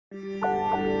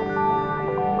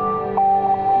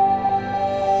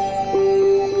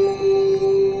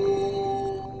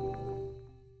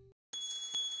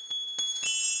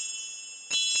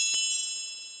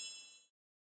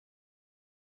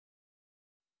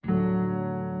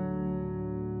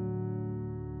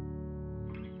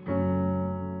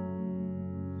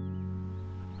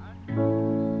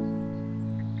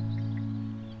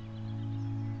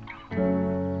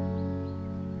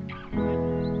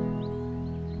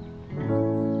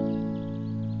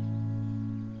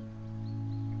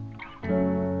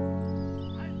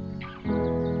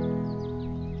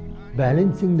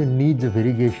Balancing the needs of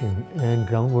irrigation and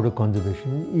groundwater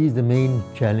conservation is the main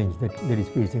challenge that is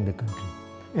facing the country.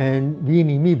 And we in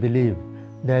IWMI believe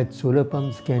that solar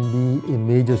pumps can be a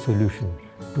major solution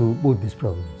to both these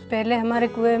problems. पहले हमारे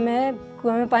कुएं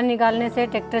में पानी निकालने से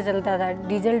tractor चलता था,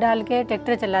 diesel डाल के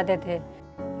ट्रैक्टर चलाते थे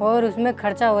और उसमें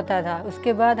खर्चा होता था।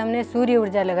 उसके बाद हमने सूर्य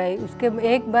ऊर्जा लगाई, उसके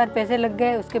एक बार पैसे लग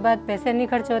गए, उसके बाद पैसे नहीं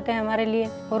खर्च होते हैं हमारे लिए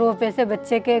और वो पैसे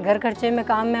बच्चे के घर खर्चे में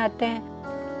काम में आते हैं।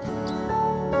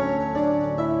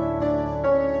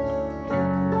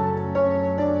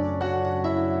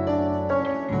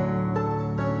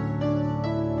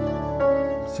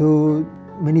 So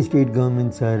many state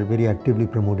governments are very actively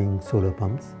promoting solar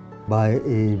pumps by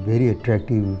a very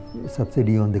attractive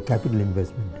subsidy on the capital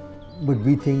investment. But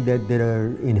we think that there are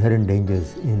inherent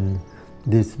dangers in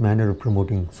this manner of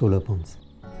promoting solar pumps.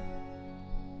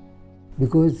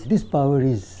 Because this power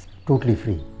is totally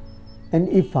free. And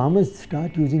if farmers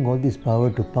start using all this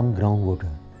power to pump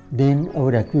groundwater, then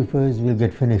our aquifers will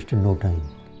get finished in no time.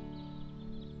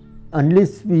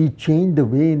 Unless we change the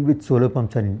way in which solar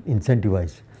pumps are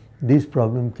incentivized, this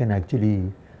problem can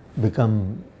actually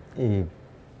become a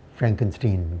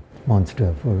Frankenstein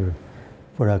monster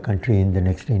for our country in the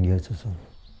next 10 years or so.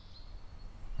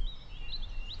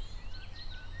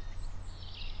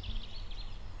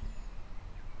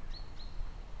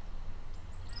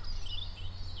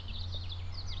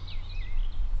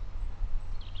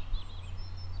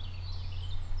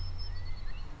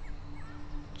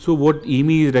 So what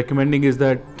IWMI is recommending is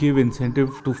that give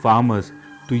incentive to farmers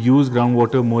to use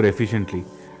groundwater more efficiently.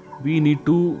 We need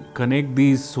to connect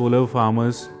these solar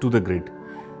farmers to the grid,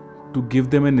 to give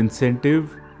them an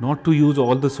incentive not to use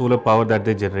all the solar power that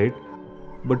they generate,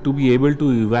 but to be able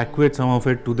to evacuate some of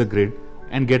it to the grid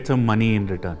and get some money in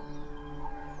return.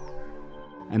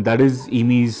 And that is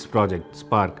IWMI's project,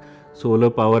 SPaRC, solar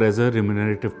power as a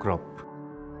remunerative crop.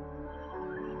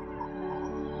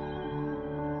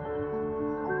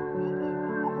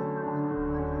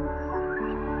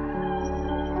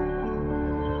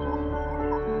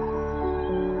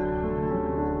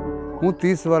 હું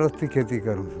 30 વર્ષથી ખેતી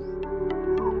કરું છું.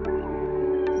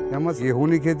 એમાં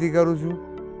ગેહુંની ખેતી કરું છું,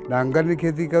 ડાંગરની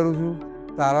ખેતી કરું છું,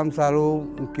 સારામાં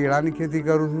સારું કેળાની ખેતી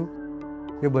કરું છું,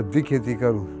 એ બધી ખેતી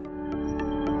કરું છું.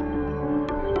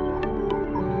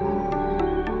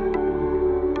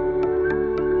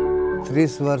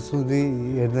 30 વર્ષ સુધી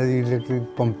એના ઇલેક્ટ્રિક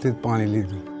પંપથી જ પાણી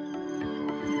લીધું.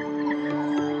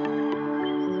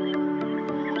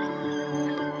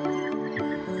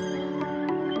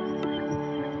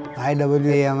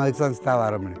 IWMI संस्था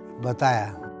वालों ने बताया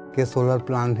कि सोलर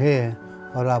प्लांट है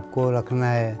और आपको रखना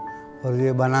है और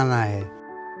ये बनाना है.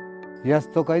 यस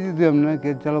तो कह दी थी हमने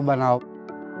कि चलो बनाओ.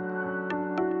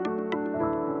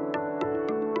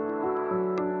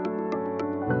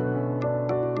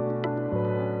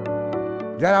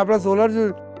 जब आपने सोलर जो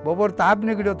बपोर ताप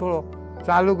निकलो थोड़ो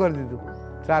चालू कर दी,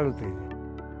 चालू थी.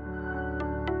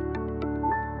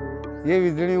 ये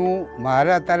વીજળી હું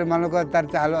મારે અત્યારે માનો કે અત્યારે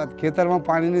ચાલો ખેતરમાં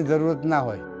પાણીની જરૂરત ના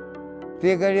હોય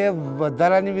તે ઘડીએ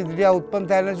વધારાની વીજળી આ ઉત્પન્ન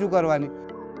થાય એટલે શું કરવાની,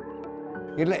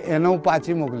 એટલે એને હું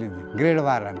પાછી મોકલી દી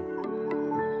ગ્રેડવાળાને.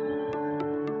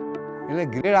 એટલે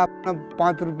ગ્રેડ આપણને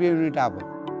 5 રૂપિયા યુનિટ આપે.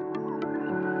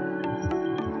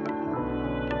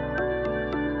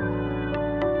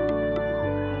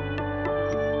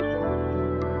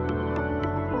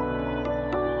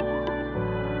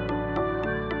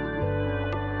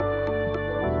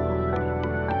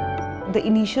 The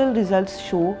initial results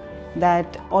show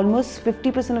that almost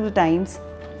 50% of the times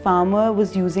farmer was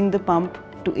using the pump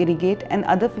to irrigate, and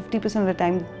other 50% of the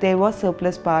time there was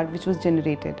surplus power which was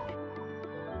generated.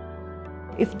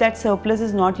 If that surplus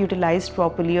is not utilized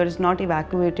properly or is not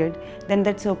evacuated, then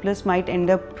that surplus might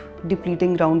end up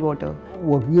depleting groundwater.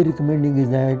 What we are recommending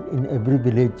is that in every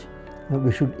village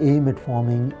we should aim at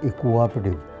forming a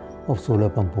cooperative of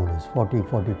solar pump owners, 40,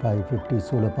 45, 50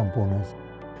 solar pump owners.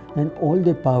 And all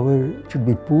their power should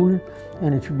be pooled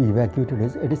and it should be evacuated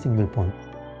at a single point.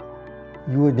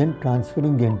 You are then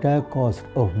transferring the entire cost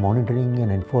of monitoring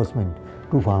and enforcement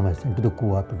to farmers and to the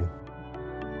cooperative.